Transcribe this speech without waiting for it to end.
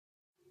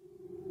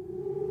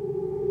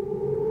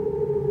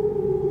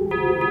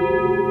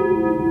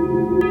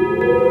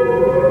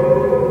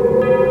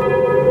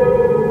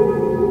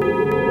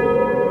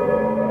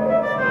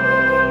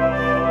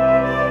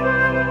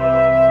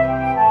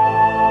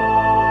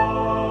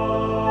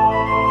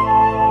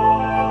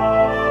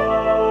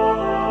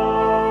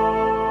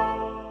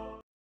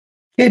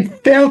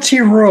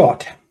Felty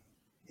Road,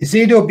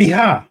 Isidro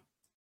Biha.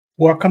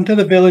 Welcome to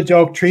the Village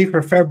Oak Tree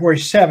for February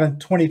 7th,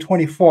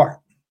 2024.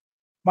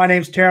 My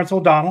name's Terrence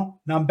O'Donnell,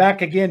 and I'm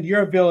back again to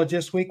your village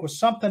this week with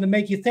something to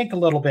make you think a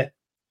little bit,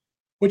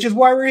 which is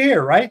why we're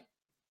here, right?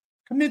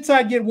 Come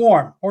inside, get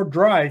warm, or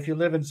dry if you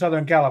live in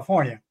Southern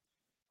California.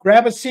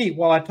 Grab a seat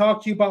while I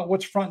talk to you about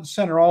what's front and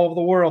center all over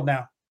the world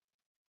now.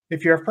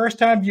 If you're a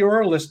first-time viewer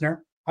or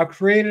listener, I've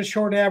created a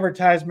short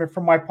advertisement for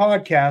my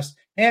podcast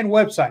and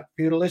website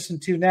for you to listen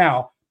to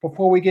now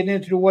before we get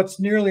into what's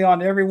nearly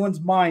on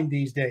everyone's mind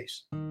these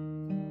days.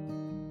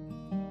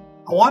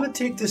 I want to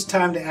take this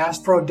time to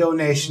ask for a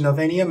donation of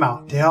any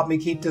amount to help me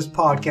keep this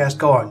podcast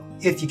going,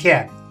 if you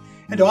can,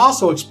 and to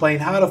also explain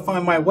how to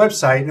find my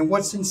website and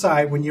what's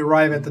inside when you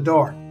arrive at the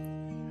door.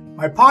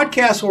 My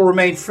podcast will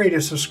remain free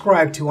to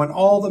subscribe to on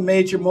all the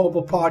major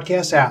mobile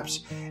podcast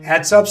apps,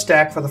 at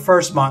Substack for the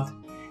first month,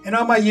 and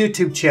on my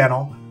YouTube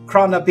channel,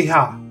 Krana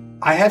Biha.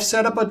 I have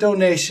set up a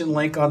donation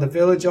link on the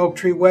Village Oak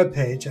Tree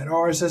webpage at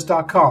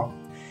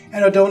rss.com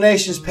and a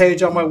donations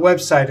page on my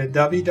website at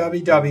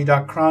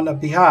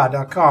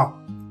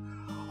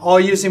www.kranabiha.com, all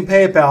using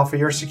PayPal for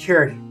your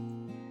security.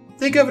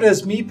 Think of it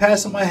as me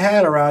passing my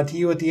hat around to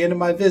you at the end of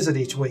my visit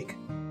each week.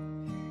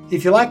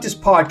 If you like this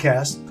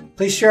podcast,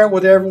 please share it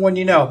with everyone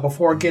you know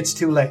before it gets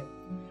too late.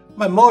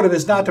 My motive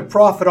is not to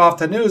profit off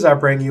the news I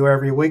bring you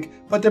every week,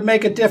 but to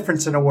make a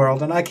difference in the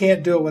world, and I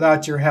can't do it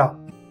without your help.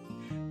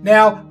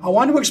 Now, I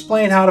want to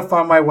explain how to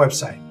find my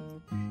website.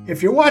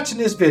 If you're watching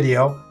this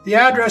video, the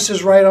address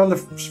is right on the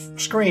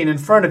screen in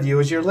front of you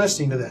as you're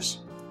listening to this.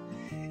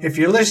 If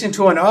you're listening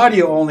to an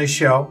audio-only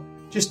show,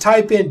 just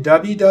type in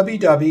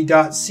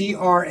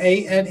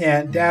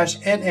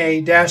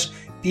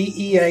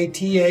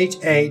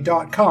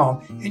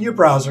www.crann-na-beatha.com in your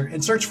browser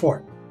and search for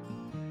it.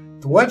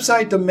 The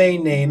website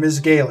domain name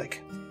is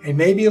Gaelic and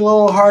may be a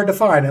little hard to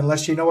find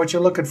unless you know what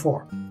you're looking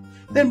for.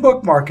 Then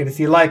bookmark it if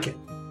you like it.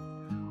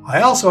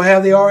 I also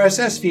have the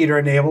RSS feeder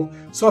enabled,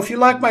 so if you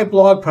like my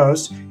blog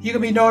posts, you can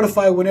be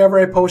notified whenever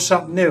I post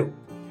something new.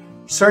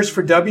 Search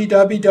for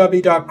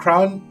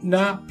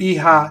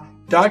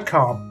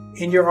www.kranabiha.com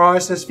in your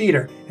RSS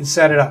feeder and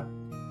set it up.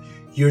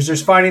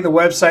 Users finding the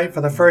website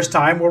for the first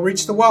time will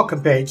reach the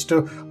welcome page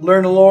to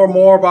learn a little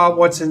more about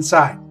what's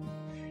inside.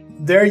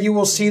 There you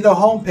will see the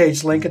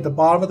homepage link at the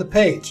bottom of the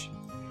page.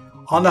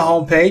 On the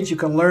homepage, you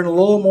can learn a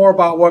little more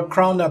about what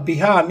Krana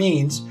Biha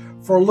means,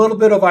 for a little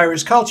bit of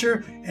Irish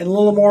culture, and a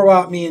little more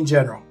about me in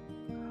general.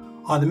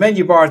 On the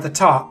menu bar at the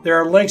top, there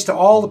are links to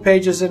all the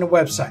pages in the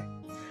website.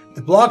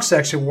 The blog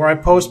section where I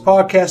post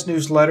podcast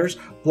newsletters,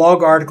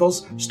 blog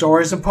articles,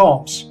 stories, and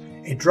poems.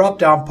 A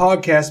drop-down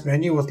podcast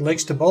menu with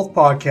links to both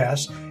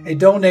podcasts, a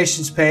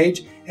donations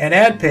page, an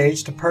ad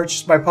page to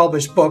purchase my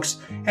published books,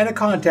 and a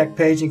contact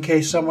page in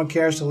case someone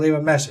cares to leave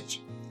a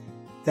message.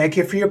 Thank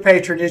you for your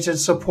patronage and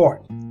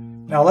support.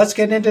 Now let's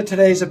get into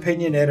today's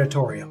opinion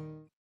editorial.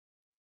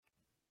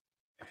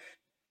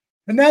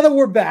 And now that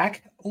we're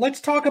back,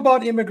 let's talk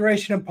about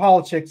immigration and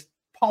politics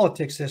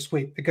this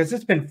week, because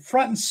it's been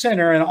front and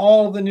center in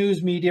all of the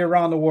news media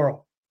around the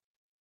world.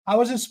 I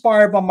was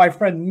inspired by my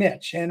friend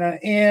Mitch in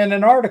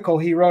an article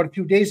he wrote a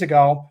few days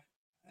ago,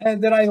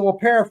 and that I will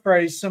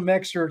paraphrase some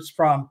excerpts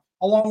from,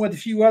 along with a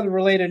few other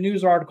related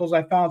news articles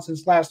I found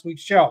since last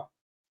week's show.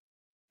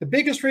 The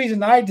biggest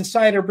reason I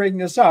decided to bring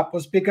this up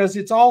was because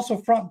it's also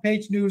front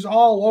page news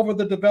all over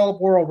the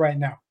developed world right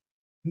now.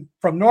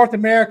 From North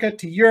America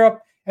to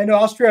Europe and to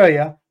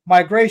Australia,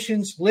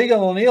 migrations,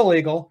 legal and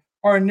illegal,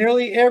 are in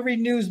nearly every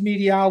news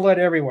media outlet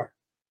everywhere.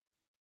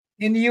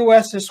 In the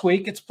U.S. this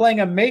week, it's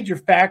playing a major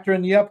factor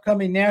in the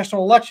upcoming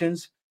national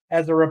elections,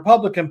 as the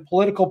Republican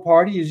political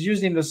party is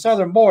using the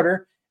southern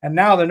border and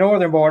now the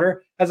northern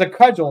border as a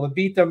cudgel to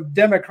beat the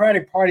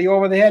Democratic Party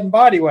over the head and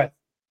body with.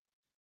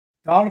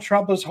 Donald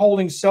Trump is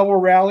holding several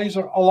rallies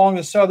along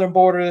the southern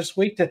border this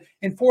week to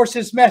enforce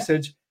his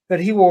message that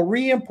he will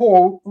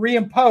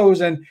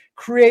reimpose and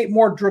create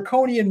more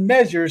draconian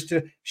measures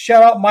to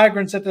shut out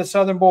migrants at the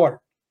southern border.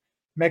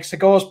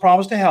 Mexico has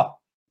promised to help,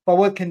 but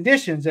with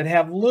conditions that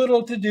have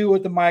little to do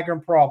with the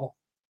migrant problem.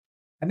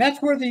 And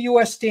that's where the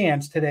U.S.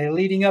 stands today,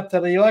 leading up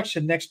to the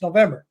election next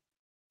November.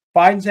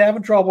 Biden's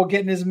having trouble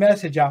getting his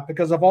message out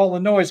because of all the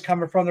noise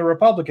coming from the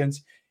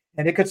Republicans,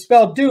 and it could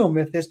spell doom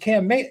if his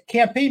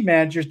campaign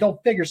managers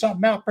don't figure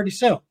something out pretty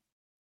soon.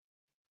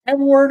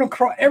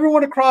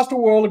 Everyone across the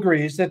world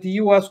agrees that the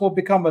U.S. will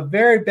become a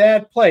very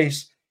bad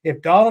place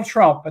if Donald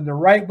Trump and the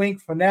right-wing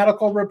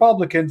fanatical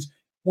Republicans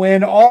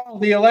win all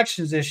the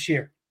elections this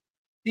year.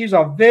 These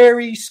are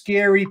very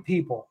scary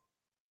people.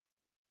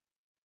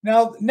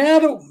 Now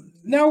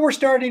we're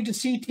starting to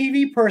see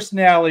TV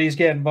personalities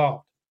get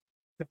involved.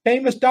 The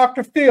famous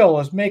Dr. Phil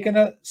is making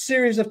a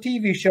series of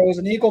TV shows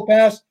in Eagle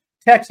Pass,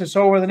 Texas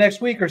over the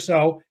next week or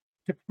so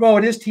to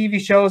promote his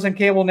TV shows and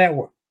cable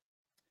network.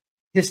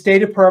 His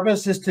stated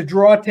purpose is to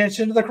draw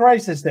attention to the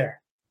crisis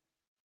there.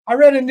 I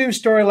read a news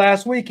story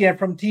last weekend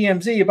from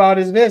TMZ about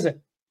his visit.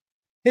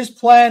 His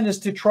plan is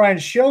to try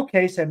and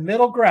showcase a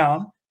middle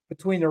ground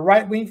between the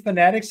right-wing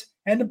fanatics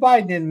and the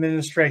Biden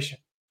administration.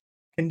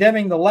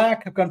 condemning the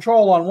lack of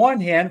control on one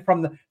hand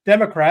from the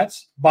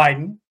Democrats,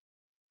 Biden,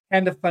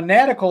 and the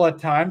fanatical at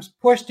times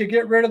push to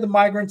get rid of the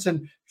migrants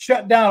and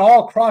shut down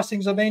all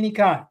crossings of any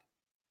kind.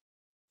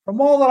 From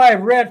all that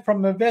I've read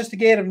from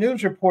investigative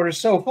news reporters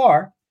so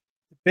far,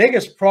 the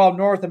biggest problem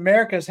North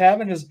America is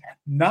having is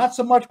not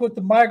so much with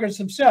the migrants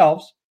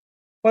themselves,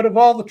 but of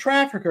all the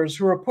traffickers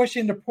who are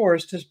pushing the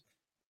poorest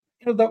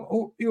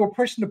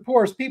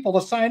people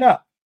to sign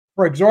up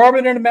for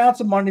exorbitant amounts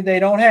of money they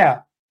don't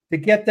have to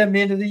get them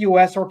into the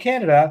U.S. or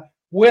Canada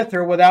with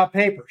or without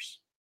papers.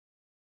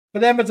 For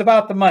them, it's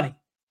about the money.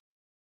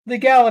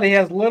 Legality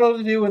has little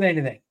to do with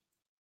anything.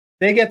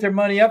 They get their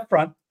money up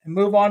front and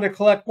move on to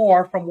collect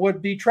more from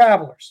would-be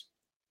travelers.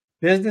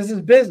 Business is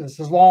business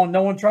as long as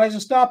no one tries to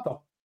stop them.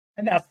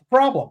 And that's the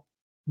problem.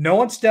 No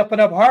one's stepping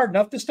up hard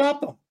enough to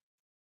stop them.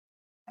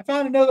 I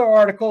found another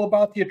article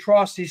about the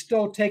atrocities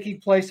still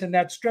taking place in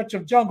that stretch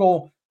of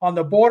jungle on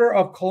the border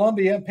of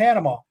Colombia and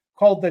Panama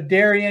called the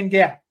Darien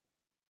Gap.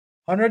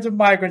 Hundreds of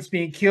migrants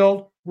being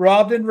killed,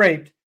 robbed, and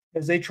raped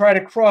as they try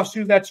to cross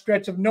through that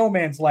stretch of no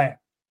man's land.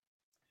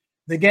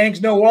 The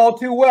gangs know all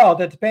too well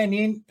that the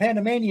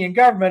Panamanian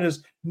government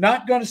is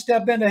not going to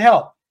step in to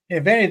help.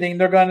 If anything,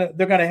 they're going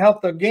to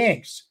help the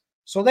gangs.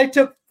 So they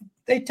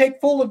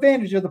take full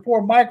advantage of the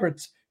poor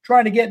migrants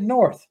trying to get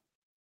north.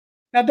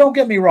 Now, don't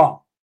get me wrong.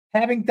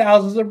 Having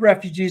thousands of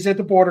refugees at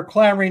the border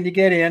clamoring to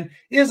get in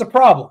is a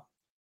problem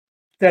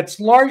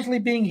that's largely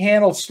being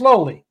handled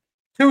slowly,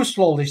 too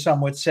slowly, some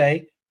would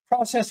say,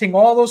 processing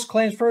all those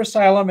claims for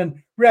asylum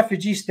and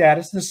refugee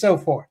status and so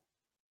forth.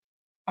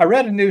 I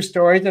read a news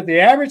story that the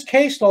average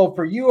caseload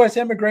for U.S.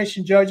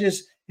 immigration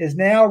judges is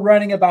now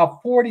running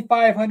about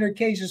 4,500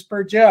 cases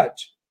per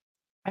judge.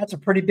 That's a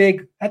pretty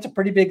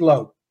big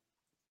load.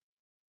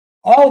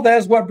 All of that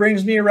is what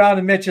brings me around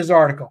to Mitch's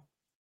article.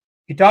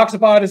 He talks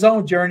about his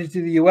own journey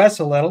to the U.S.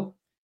 a little.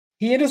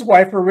 He and his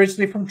wife were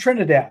originally from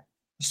Trinidad,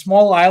 a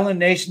small island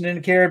nation in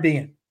the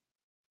Caribbean.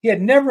 He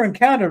had never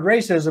encountered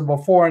racism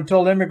before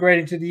until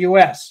immigrating to the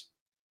U.S.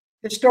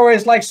 His story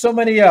is like so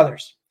many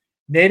others.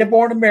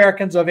 Native-born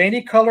Americans of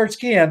any colored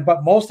skin,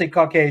 but mostly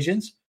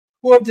Caucasians,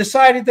 who have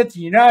decided that the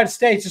United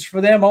States is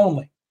for them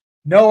only.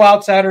 No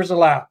outsiders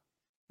allowed.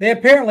 They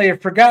apparently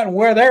have forgotten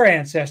where their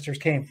ancestors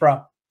came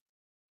from.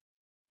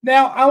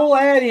 Now, I will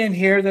add in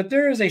here that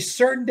there is a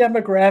certain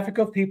demographic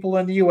of people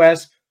in the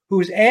U.S.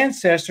 whose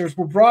ancestors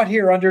were brought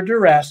here under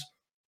duress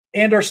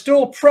and are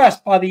still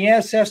oppressed by the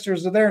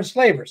ancestors of their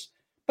enslavers.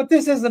 But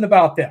this isn't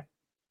about them.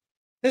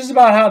 This is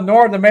about how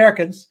North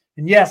Americans,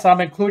 and yes,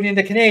 I'm including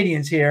the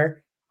Canadians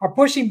here, are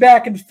pushing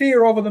back in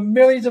fear over the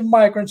millions of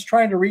migrants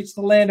trying to reach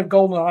the land of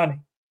golden honey,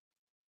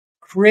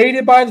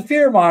 created by the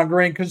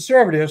fear-mongering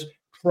conservatives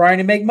trying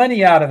to make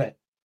money out of it.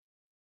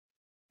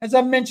 As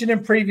I've mentioned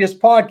in previous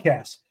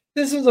podcasts,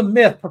 this is a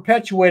myth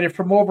perpetuated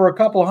from over a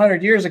couple of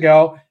hundred years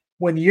ago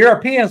when the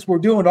Europeans were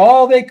doing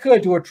all they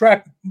could to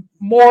attract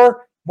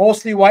more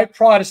mostly white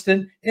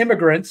Protestant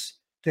immigrants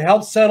to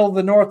help settle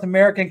the North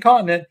American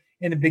continent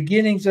in the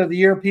beginnings of the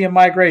European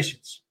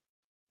migrations.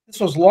 This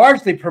was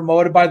largely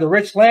promoted by the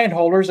rich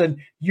landholders and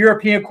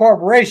European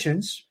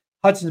corporations,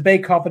 Hudson's Bay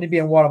Company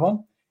being one of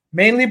them,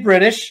 mainly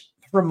British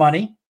for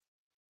money,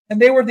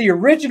 and they were the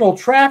original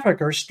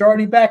traffickers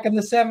starting back in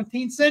the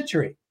 17th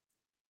century.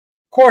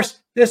 Of course,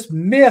 this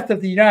myth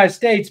of the United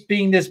States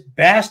being this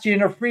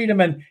bastion of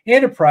freedom and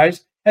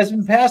enterprise has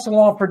been passed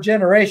along for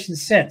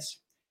generations since,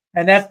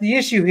 and that's the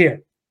issue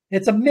here.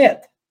 It's a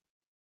myth.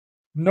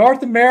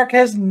 North America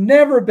has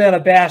never been a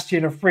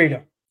bastion of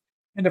freedom.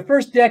 In the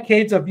first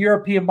decades of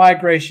European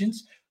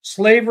migrations,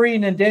 slavery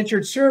and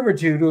indentured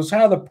servitude was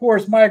how the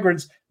poorest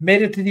migrants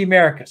made it to the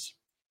Americas.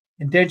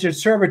 Indentured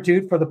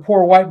servitude for the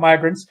poor white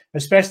migrants,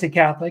 especially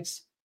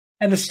Catholics,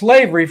 and the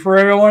slavery for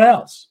everyone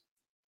else.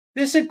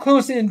 This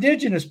includes the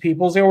indigenous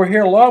peoples that were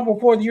here long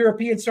before the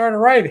Europeans started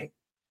arriving.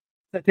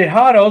 The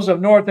Tejanos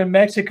of northern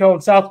Mexico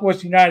and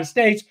southwest United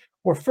States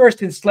were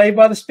first enslaved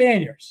by the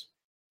Spaniards,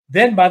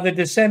 then by the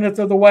descendants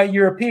of the white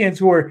Europeans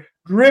who were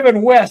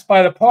driven west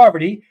by the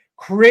poverty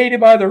created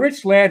by the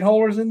rich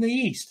landholders in the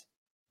East.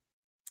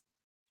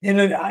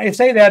 And I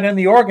say that in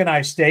the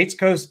organized states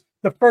because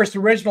the first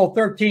original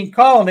 13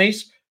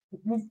 colonies,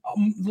 the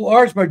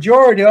large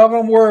majority of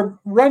them were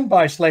run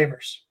by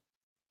slavers.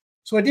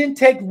 So it didn't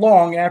take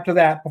long after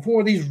that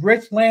before these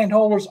rich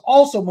landholders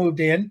also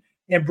moved in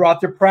and brought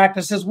their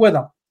practices with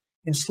them,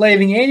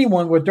 enslaving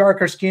anyone with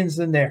darker skins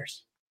than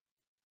theirs.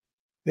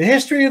 The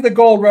history of the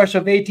gold rush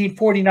of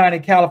 1849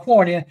 in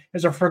California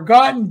is a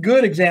forgotten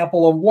good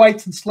example of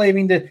whites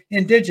enslaving the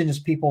indigenous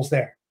peoples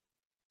there.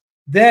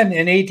 Then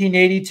in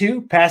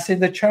 1882, passing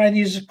the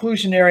Chinese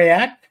Exclusionary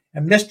Act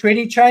and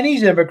mistreating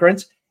Chinese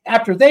immigrants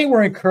after they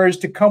were encouraged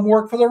to come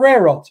work for the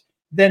railroads,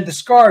 then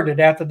discarded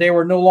after they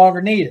were no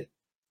longer needed.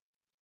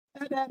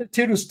 That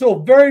attitude is still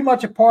very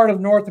much a part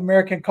of North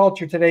American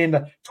culture today in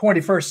the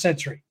 21st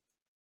century.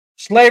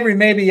 Slavery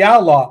may be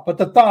outlawed, but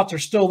the thoughts are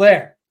still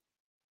there.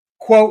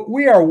 Quote,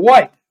 "We are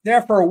white,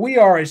 therefore we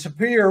are a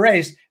superior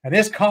race, and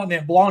this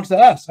continent belongs to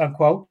us,"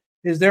 unquote,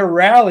 is their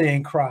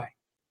rallying cry.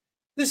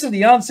 This is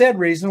the unsaid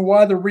reason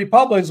why the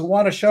Republicans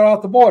want to shut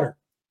off the border.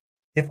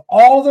 If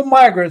all the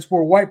migrants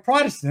were white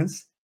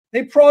Protestants,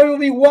 they'd probably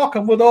be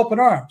welcomed with open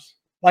arms,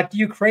 like the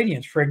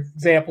Ukrainians, for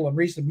example, in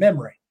recent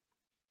memory.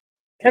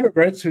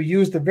 Immigrants who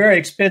use the very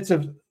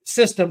expensive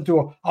system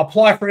to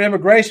apply for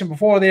immigration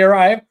before they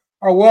arrive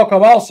are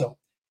welcome also.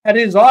 And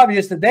it is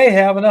obvious that they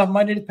have enough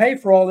money to pay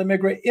for all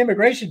the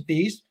immigration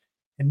fees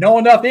and know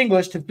enough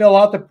English to fill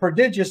out the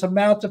prodigious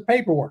amounts of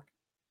paperwork.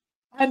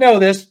 I know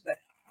this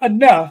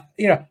enough.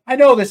 I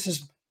know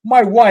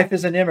my wife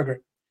is an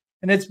immigrant,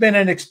 and it's been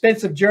an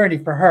expensive journey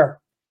for her.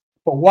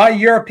 But why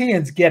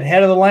Europeans get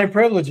head of the line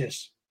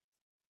privileges?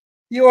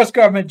 The U.S.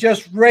 government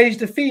just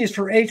raised the fees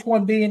for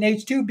H-1B and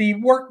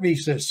H-2B work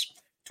visas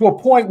to a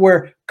point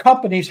where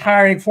companies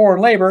hiring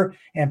foreign labor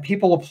and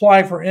people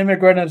applying for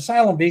immigrant and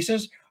asylum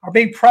visas are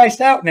being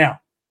priced out now.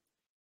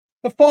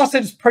 The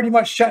faucet is pretty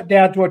much shut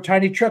down to a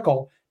tiny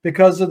trickle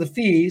because of the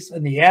fees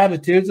and the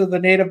attitudes of the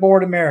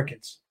native-born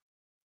Americans.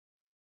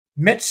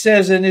 Mitch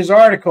says in his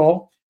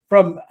article,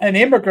 from an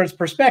immigrant's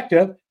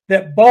perspective,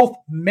 that both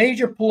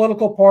major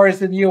political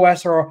parties in the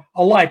U.S. are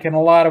alike in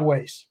a lot of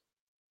ways.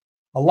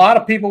 A lot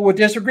of people would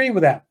disagree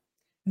with that.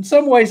 In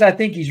some ways, I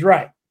think he's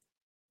right.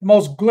 The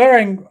most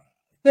glaring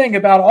thing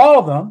about all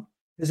of them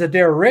is that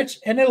they're rich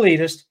and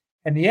elitist,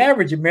 and the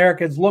average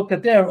Americans looked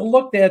at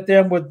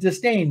them with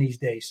disdain these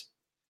days.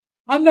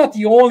 I'm not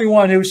the only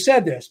one who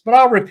said this, but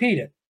I'll repeat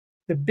it.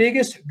 The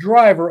biggest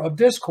driver of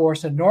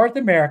discourse in North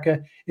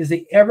America is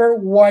the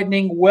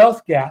ever-widening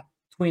wealth gap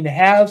between the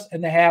haves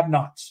and the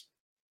have-nots.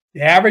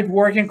 The average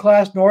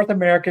working-class North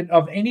American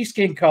of any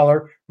skin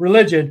color,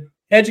 religion,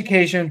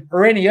 education,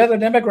 or any other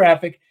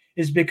demographic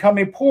is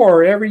becoming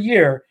poorer every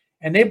year,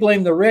 and they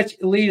blame the rich,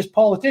 elitist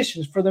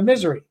politicians for the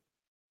misery.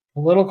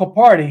 Political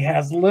party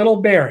has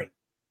little bearing.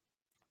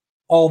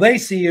 All they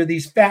see are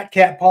these fat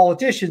cat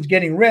politicians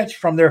getting rich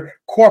from their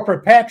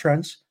corporate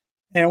patrons,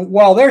 and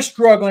while they're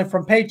struggling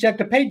from paycheck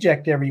to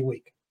paycheck every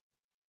week.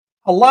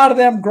 A lot of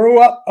them grew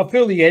up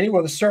affiliated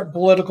with a certain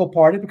political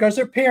party because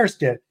their parents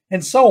did,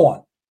 and so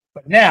on.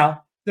 But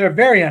now they're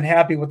very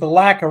unhappy with the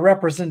lack of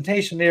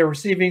representation they are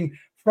receiving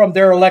from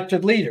their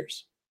elected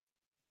leaders.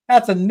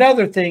 That's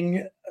another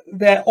thing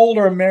that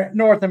older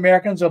North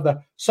Americans of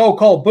the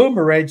so-called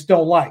boomer age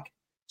don't like.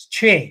 It's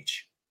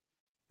change.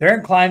 They're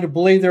inclined to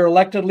believe their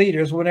elected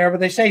leaders whenever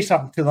they say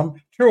something to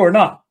them, true or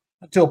not,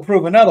 until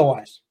proven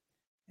otherwise.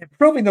 And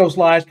proving those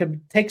lies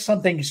can take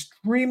something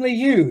extremely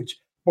huge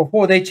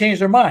before they change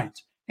their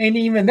minds, and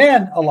even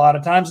then, a lot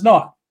of times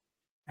not,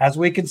 as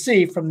we can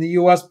see from the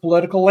U.S.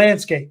 political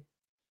landscape.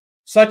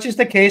 Such is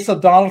the case of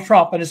Donald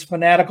Trump and his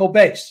fanatical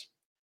base.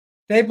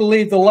 They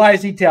believe the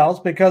lies he tells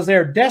because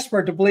they're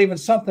desperate to believe in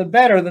something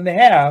better than they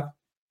have,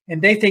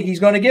 and they think he's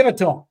going to give it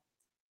to them.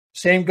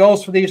 Same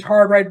goes for these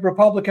hard-right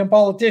Republican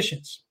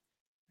politicians.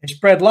 They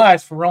spread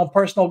lies for their own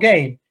personal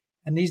gain,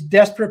 and these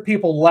desperate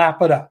people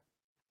lap it up.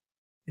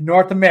 In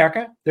North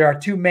America, there are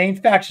two main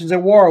factions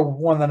at war with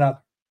one another.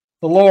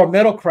 The lower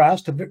middle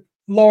class,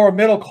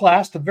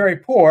 the very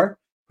poor,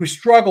 who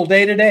struggle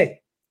day to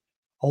day.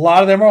 A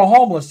lot of them are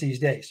homeless these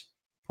days,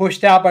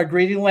 pushed out by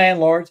greedy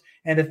landlords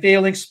and a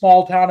failing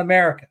small-town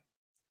America.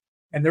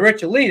 And the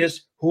rich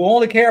elitists who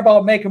only care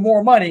about making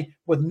more money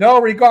with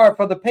no regard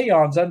for the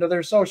peons under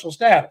their social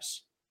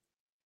status.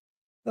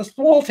 The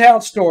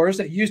small-town stores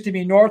that used to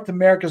be North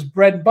America's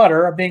bread and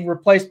butter are being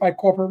replaced by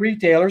corporate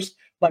retailers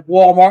like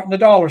Walmart and the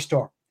dollar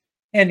store.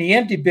 And the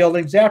empty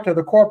buildings after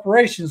the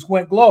corporations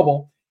went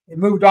global and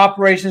moved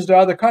operations to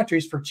other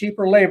countries for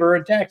cheaper labor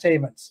and tax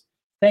havens.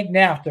 Thank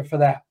NAFTA for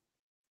that.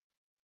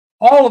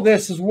 All of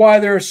this is why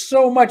there is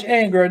so much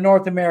anger in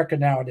North America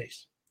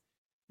nowadays.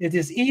 It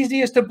is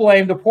easiest to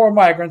blame the poor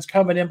migrants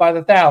coming in by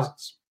the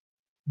thousands.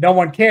 No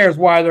one cares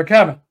why they're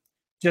coming,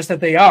 just that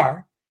they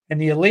are,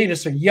 and the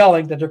elitists are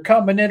yelling that they're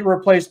coming in to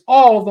replace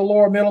all of the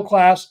lower middle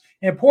class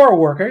and poor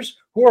workers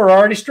who are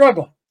already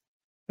struggling.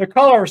 The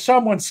color of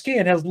someone's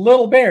skin has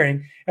little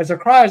bearing, as the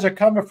cries are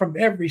coming from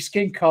every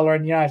skin color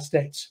in the United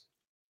States.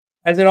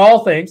 As in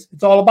all things,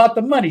 it's all about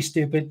the money,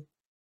 stupid.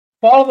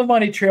 Follow the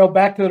money trail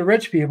back to the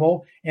rich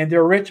people and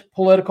their rich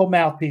political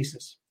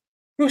mouthpieces.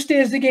 Who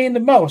stands to gain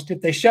the most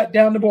if they shut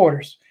down the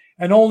borders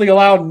and only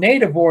allow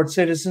native-born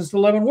citizens to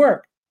live and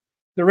work?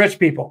 The rich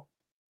people.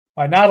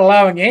 By not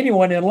allowing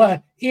anyone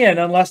in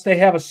unless they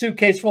have a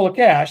suitcase full of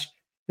cash,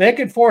 they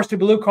can force the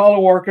blue-collar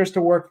workers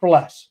to work for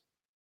less.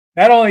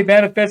 That only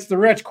benefits the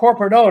rich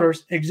corporate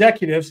owners,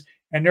 executives,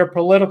 and their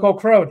political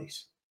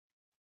cronies.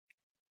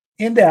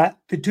 In that,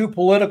 the two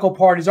political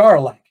parties are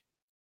alike.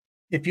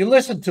 If you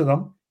listen to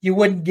them, you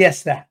wouldn't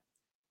guess that.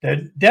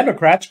 The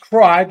Democrats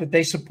cry that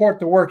they support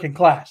the working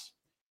class.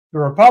 The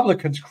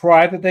Republicans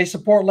cry that they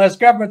support less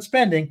government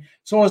spending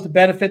so as to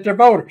benefit their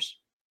voters.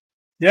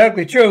 The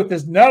ugly truth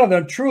is none of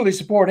them truly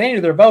support any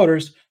of their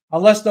voters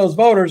unless those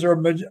voters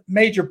are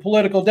major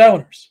political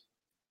donors.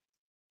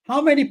 How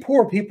many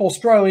poor people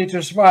struggling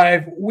to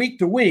survive week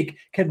to week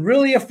can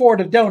really afford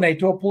to donate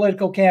to a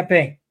political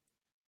campaign?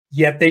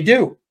 Yet they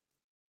do.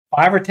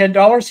 $5 or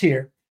 $10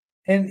 here,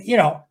 and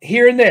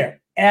here and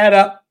there add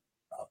up,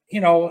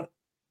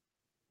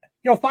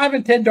 $5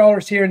 and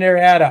 $10 here and there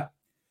add up.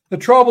 The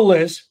trouble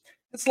is,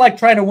 it's like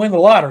trying to win the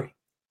lottery.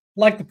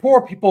 Like the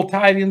poor people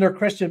tithing their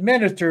Christian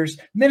ministers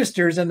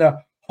in the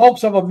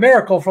hopes of a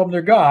miracle from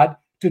their God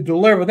to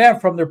deliver them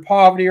from their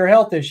poverty or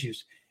health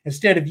issues,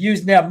 instead of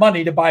using that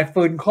money to buy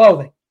food and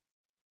clothing.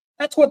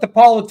 That's what the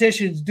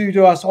politicians do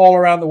to us all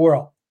around the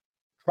world.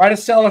 Try to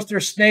sell us their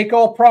snake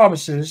oil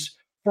promises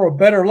for a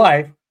better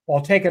life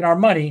while taking our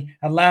money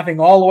and laughing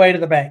all the way to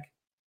the bank.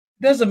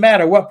 It doesn't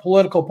matter what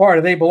political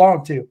party they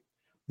belong to.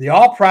 They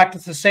all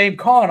practice the same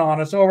con on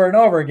us over and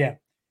over again,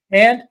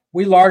 and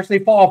we largely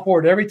fall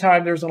for it every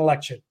time there's an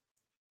election.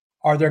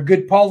 Are there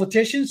good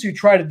politicians who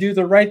try to do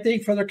the right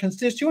thing for their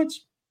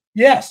constituents?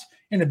 Yes,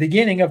 in the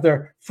beginning of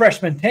their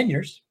freshman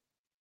tenures.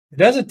 It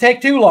doesn't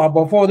take too long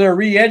before they're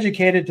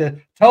re-educated to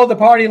toe the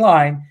party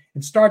line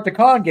and start the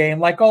con game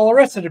like all the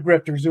rest of the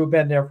grifters who have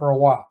been there for a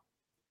while.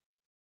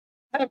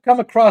 I have come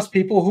across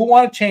people who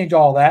want to change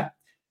all that,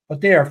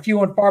 but they are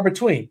few and far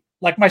between,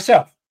 like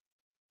myself.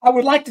 I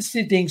would like to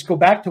see things go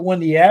back to when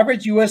the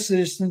average U.S.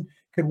 citizen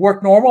could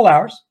work normal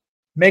hours,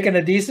 making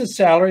a decent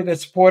salary that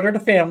supported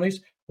their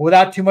families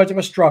without too much of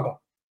a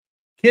struggle.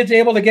 Kids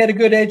able to get a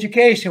good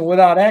education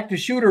without active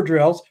shooter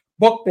drills,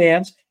 book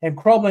bans, and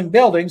crumbling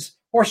buildings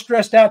or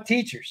stressed out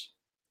teachers.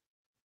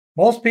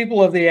 Most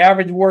people of the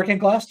average working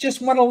class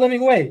just want a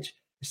living wage,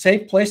 a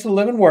safe place to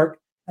live and work,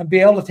 and be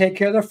able to take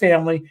care of their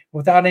family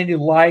without any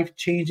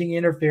life-changing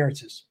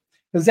interferences.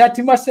 Is that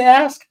too much to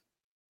ask?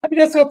 I mean,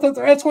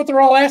 that's what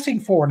they're all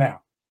asking for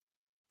now.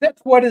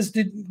 That's what is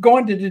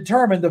going to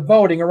determine the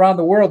voting around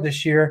the world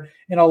this year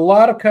in a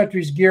lot of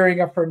countries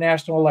gearing up for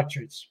national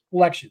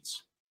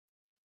elections.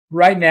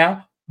 Right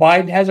now,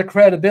 Biden has a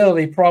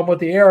credibility problem with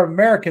the Arab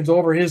Americans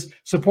over his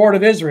support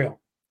of Israel.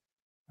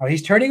 Now,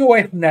 he's turning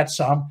away from that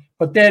some,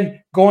 but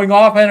then going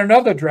off in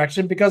another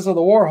direction because of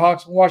the war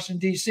hawks in Washington,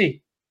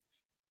 D.C.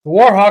 The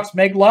war hawks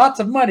make lots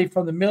of money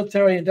from the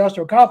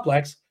military-industrial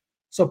complex,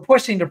 so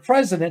pushing the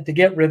president to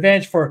get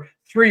revenge for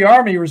 3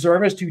 Army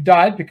reservists who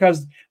died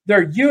because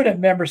their unit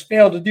members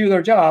failed to do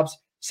their jobs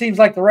seems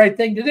like the right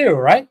thing to do,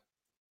 right?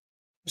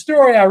 The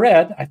story I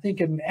read, I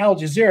think in Al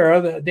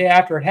Jazeera the day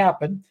after it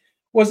happened,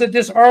 was that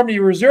this Army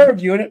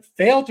Reserve unit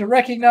failed to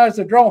recognize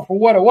the drone for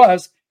what it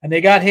was, and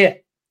they got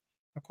hit.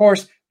 Of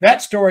course,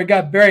 that story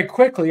got buried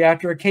quickly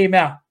after it came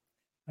out.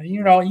 And,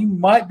 you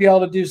might be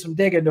able to do some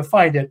digging to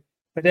find it,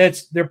 but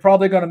they're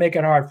probably going to make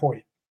it hard for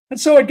you. And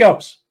so it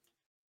goes.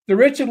 The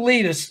rich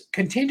elitists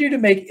continue to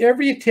make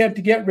every attempt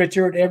to get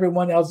richer at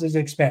everyone else's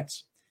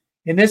expense.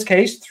 In this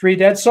case, 3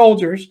 dead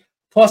soldiers,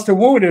 plus the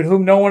wounded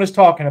whom no one is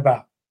talking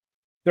about.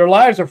 Their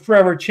lives are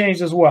forever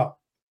changed as well.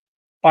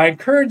 By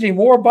encouraging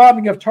more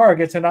bombing of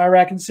targets in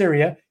Iraq and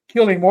Syria,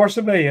 killing more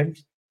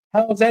civilians,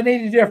 how is that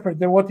any different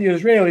than what the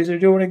Israelis are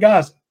doing in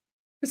Gaza?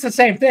 It's the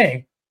same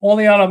thing,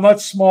 only on a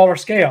much smaller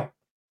scale,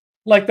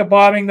 like the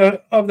bombing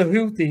of the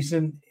Houthis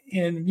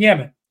in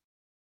Yemen,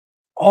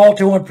 all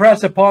to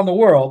impress upon the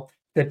world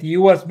that the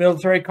U.S.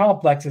 military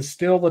complex is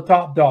still the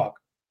top dog.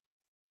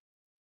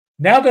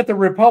 Not that the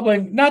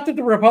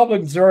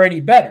Republicans are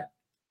any better.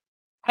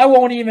 I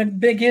won't even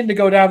begin to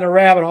go down the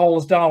rabbit hole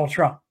as Donald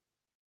Trump.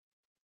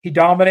 He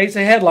dominates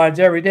the headlines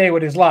every day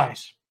with his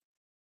lies.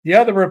 The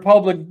other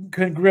Republican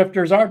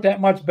grifters aren't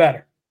that much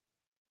better.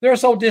 They're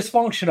so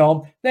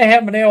dysfunctional, they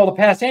haven't been able to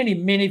pass any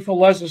meaningful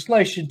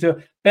legislation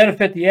to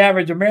benefit the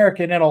average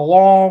American in a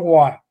long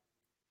while.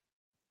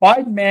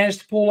 Biden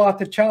managed to pull off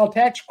the child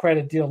tax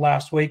credit deal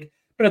last week,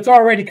 but it's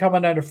already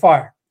coming under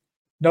fire.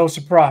 No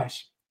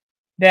surprise.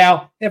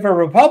 Now, if a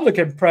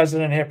Republican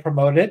president had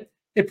promoted it,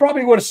 they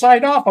probably would have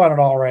signed off on it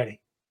already.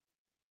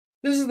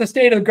 This is the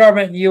state of the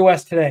government in the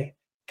U.S. today.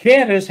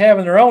 Canada's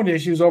having their own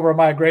issues over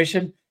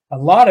migration. A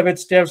lot of it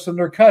stems from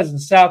their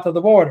cousins south of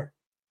the border.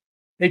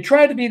 They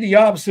tried to be the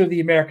opposite of the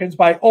Americans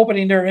by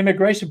opening their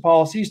immigration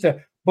policies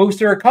to boost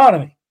their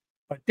economy,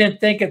 but didn't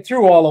think it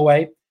through all the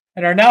way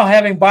and are now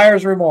having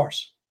buyer's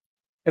remorse.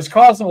 It's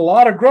causing a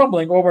lot of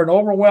grumbling over an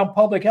overwhelmed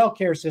public health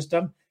care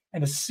system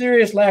and a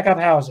serious lack of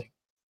housing.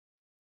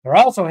 They're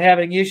also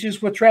having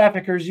issues with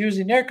traffickers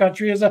using their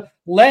country as a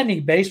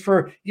landing base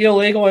for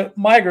illegal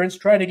migrants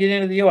trying to get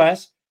into the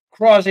U.S.,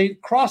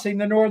 crossing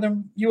the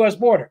northern U.S.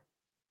 border.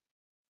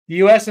 The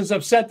U.S. is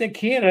upset that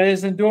Canada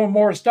isn't doing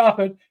more to stop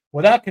it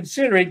without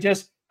considering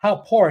just how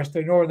porous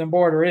the northern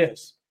border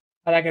is.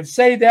 And I can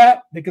say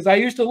that because I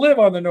used to live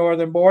on the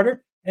northern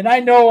border, and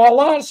I know a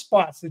lot of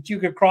spots that you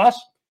could cross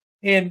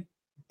and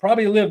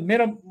probably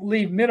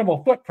leave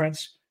minimal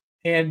footprints,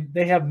 and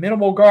they have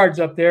minimal guards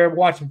up there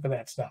watching for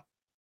that stuff.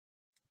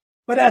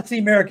 But that's the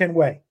American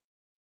way.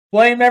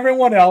 Blame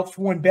everyone else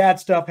for when bad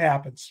stuff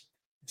happens.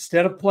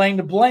 Instead of playing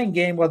the blame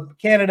game with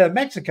Canada and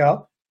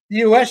Mexico, the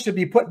U.S. should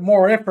be putting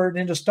more effort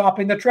into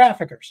stopping the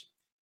traffickers.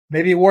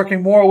 Maybe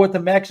working more with the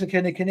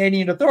Mexican and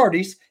Canadian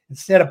authorities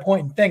instead of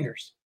pointing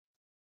fingers.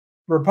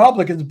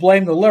 Republicans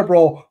blame the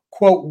liberal,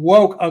 quote,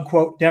 woke,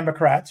 unquote,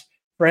 Democrats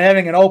for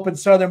having an open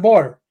southern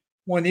border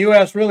when the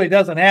U.S. really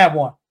doesn't have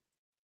one.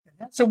 It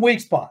has some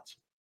weak spots,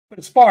 but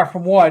it's far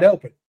from wide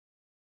open.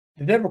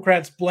 The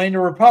Democrats blame the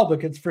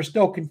Republicans for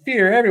stoking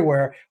fear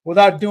everywhere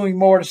without doing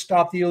more to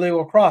stop the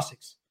illegal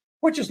crossings,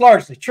 which is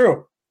largely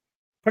true.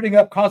 Putting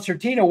up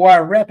concertina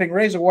wire and wrapping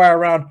razor wire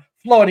around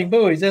floating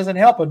buoys isn't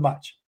helping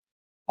much.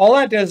 All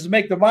that does is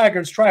make the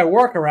migrants try a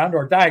workaround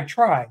or die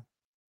trying,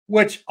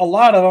 which a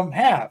lot of them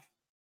have.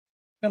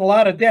 Been a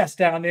lot of deaths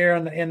down there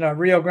in the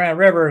Rio Grande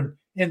River and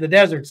in the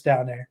deserts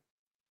down there.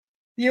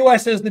 The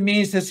U.S. has the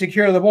means to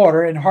secure the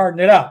border and harden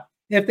it up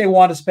if they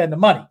want to spend the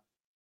money.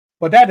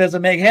 But that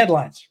doesn't make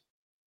headlines.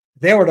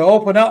 If they were to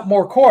open up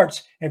more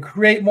courts and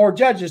create more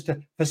judges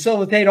to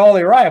facilitate all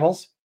the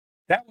arrivals,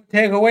 that would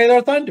take away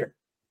their thunder.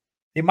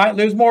 They might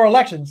lose more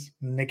elections,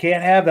 and they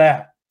can't have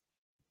that.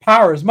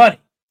 Power is money.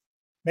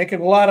 Making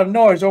a lot of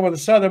noise over the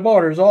southern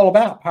border is all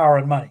about power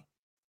and money.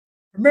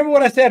 Remember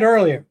what I said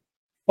earlier.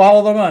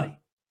 Follow the money.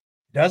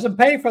 It doesn't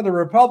pay for the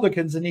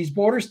Republicans in these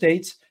border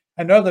states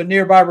and other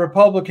nearby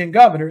Republican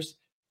governors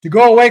to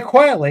go away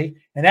quietly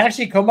and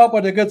actually come up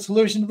with a good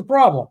solution to the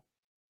problem,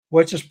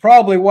 which is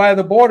probably why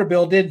the border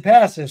bill didn't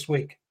pass this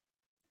week.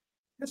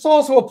 This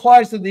also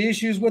applies to the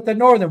issues with the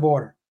northern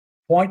border.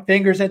 Point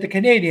fingers at the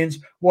Canadians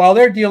while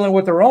they're dealing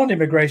with their own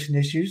immigration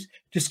issues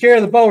to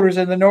scare the voters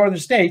in the northern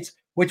states,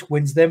 which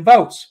wins them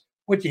votes,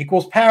 which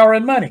equals power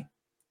and money.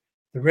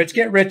 The rich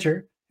get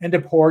richer and the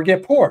poor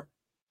get poorer,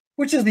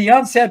 which is the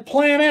unsaid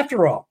plan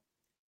after all.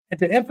 And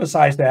to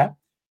emphasize that,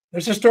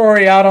 there's a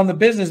story out on the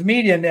business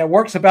media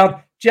networks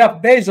about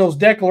Jeff Bezos'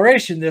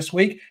 declaration this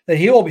week that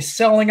he will be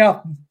selling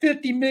out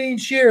 50 million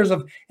shares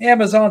of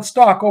Amazon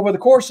stock over the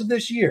course of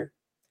this year.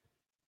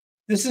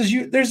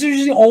 There's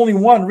usually only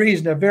one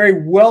reason a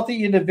very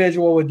wealthy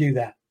individual would do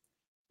that: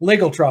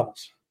 legal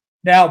troubles.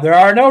 Now, there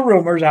are no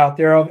rumors out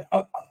there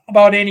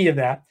about any of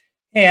that,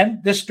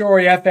 and this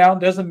story I found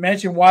doesn't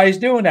mention why he's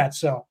doing that.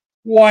 So,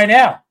 why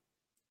now?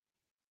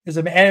 Is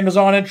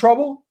Amazon in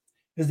trouble?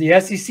 Is the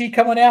SEC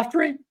coming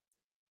after him?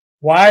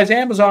 Why is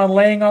Amazon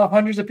laying off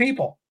hundreds of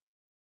people?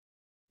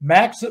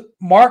 Mark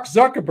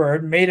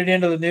Zuckerberg made it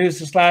into the news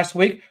this last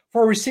week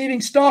for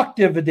receiving stock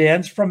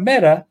dividends from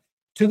Meta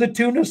to the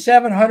tune of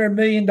 $700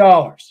 million.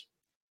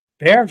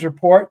 Barron's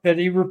report that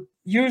he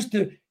used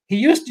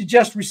to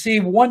just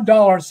receive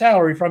 $1 in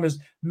salary from his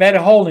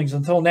Meta holdings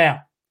until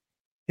now.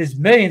 His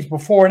millions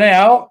before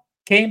now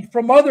came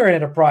from other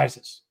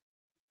enterprises,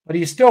 but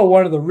he's still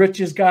one of the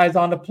richest guys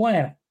on the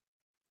planet.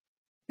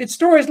 It's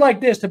stories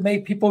like this that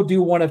make people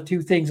do one of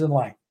two things in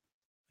life: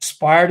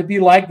 aspire to be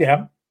like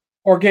them,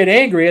 or get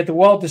angry at the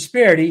wealth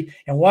disparity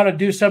and want to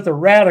do something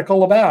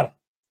radical about it.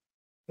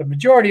 The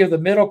majority of the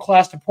middle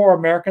class to poor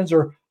Americans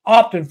are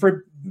opting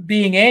for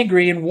being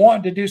angry and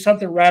wanting to do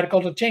something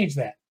radical to change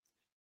that.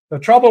 The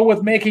trouble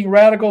with making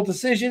radical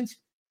decisions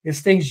is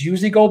things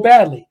usually go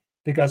badly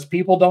because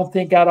people don't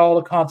think out all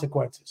the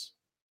consequences,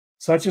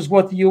 such as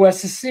what the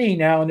U.S. is seeing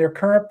now in their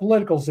current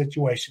political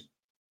situation.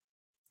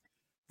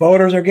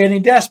 Voters are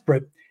getting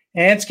desperate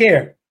and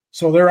scared,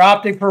 so they're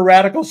opting for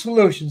radical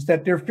solutions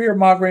that their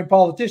fear-mongering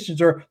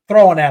politicians are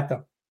throwing at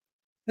them.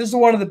 This is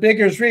one of the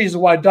biggest reasons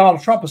why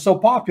Donald Trump is so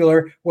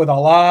popular with a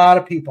lot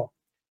of people.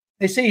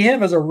 They see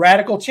him as a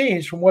radical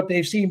change from what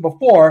they've seen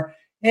before,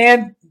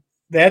 and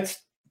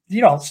that's,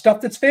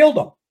 stuff that's failed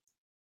them.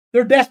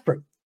 They're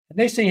desperate, and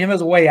they see him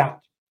as a way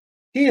out.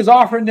 He is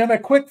offering them a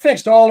quick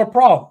fix to all their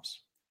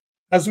problems.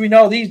 As we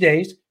know these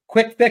days,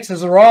 quick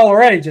fixes are all the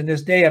rage in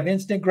this day of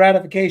instant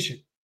gratification.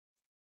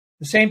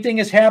 The same thing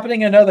is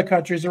happening in other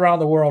countries around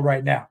the world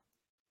right now.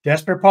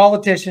 Desperate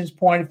politicians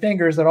pointing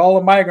fingers at all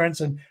the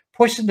migrants and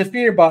pushing the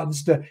fear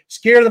buttons to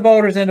scare the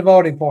voters into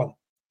voting for them.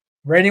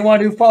 For anyone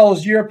who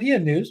follows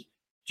European news,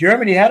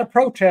 Germany had a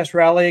protest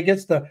rally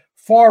against the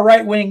far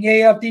right-wing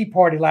AfD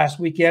party last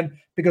weekend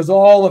because of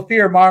all the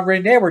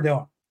fear-mongering they were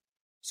doing.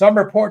 Some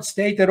reports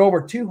state that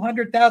over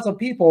 200,000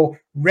 people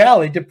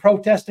rallied to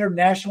protest their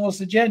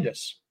nationalist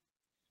agendas.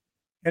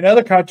 In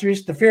other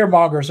countries, the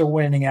fearmongers are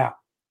winning out.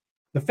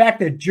 The fact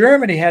that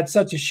Germany had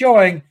such a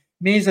showing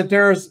means that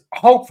there's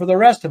hope for the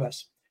rest of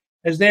us,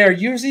 as they are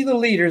usually the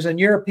leaders in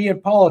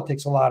European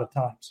politics a lot of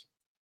times.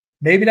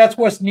 Maybe that's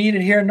what's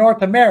needed here in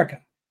North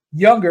America: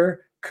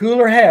 younger,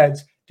 cooler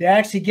heads to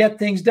actually get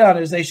things done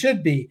as they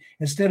should be,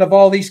 instead of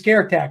all these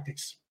scare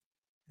tactics.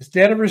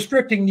 Instead of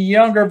restricting the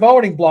younger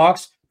voting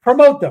blocks,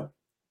 promote them.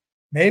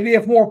 Maybe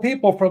if more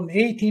people from the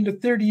 18 to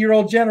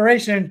 30-year-old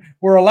generation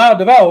were allowed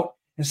to vote,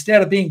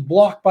 instead of being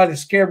blocked by the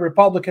scared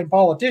Republican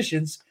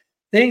politicians,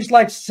 things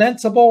like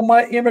sensible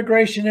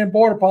immigration and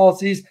border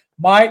policies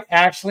might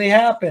actually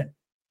happen.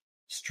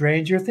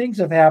 Stranger things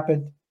have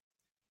happened.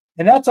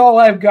 And that's all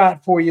I've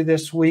got for you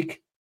this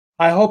week.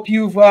 I hope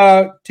you've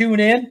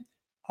tuned in.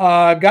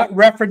 Got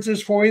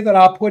references for you that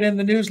I'll put in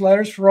the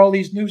newsletters for all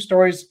these news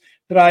stories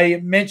that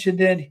I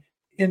mentioned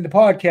in the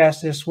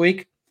podcast this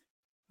week.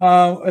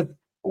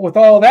 With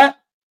all that,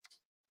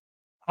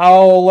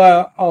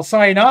 I'll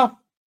sign off,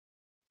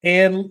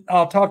 and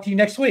I'll talk to you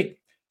next week.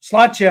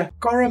 Slacha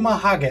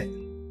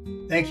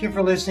Koremahaget. Thank you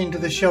for listening to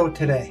the show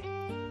today.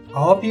 I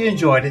hope you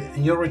enjoyed it,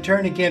 and you'll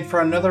return again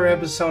for another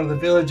episode of the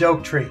Village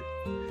Oak Tree.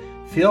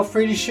 Feel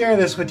free to share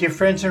this with your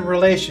friends and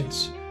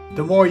relations,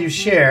 The more you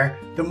share,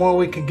 the more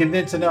we can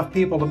convince enough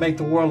people to make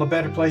the world a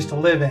better place to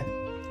live in.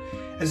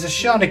 As a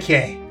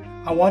Shawnee,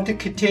 I want to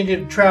continue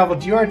to travel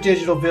to your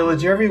digital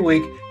village every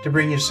week to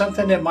bring you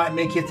something that might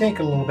make you think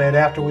a little bit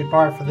after we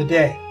part for the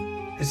day.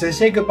 As I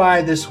say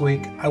goodbye this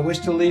week, I wish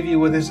to leave you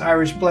with this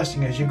Irish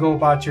blessing as you go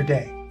about your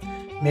day.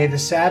 May the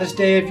saddest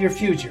day of your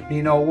future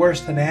be no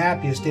worse than the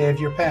happiest day of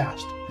your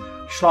past.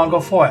 Slán go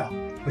fóill,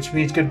 which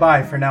means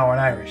goodbye for now in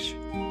Irish.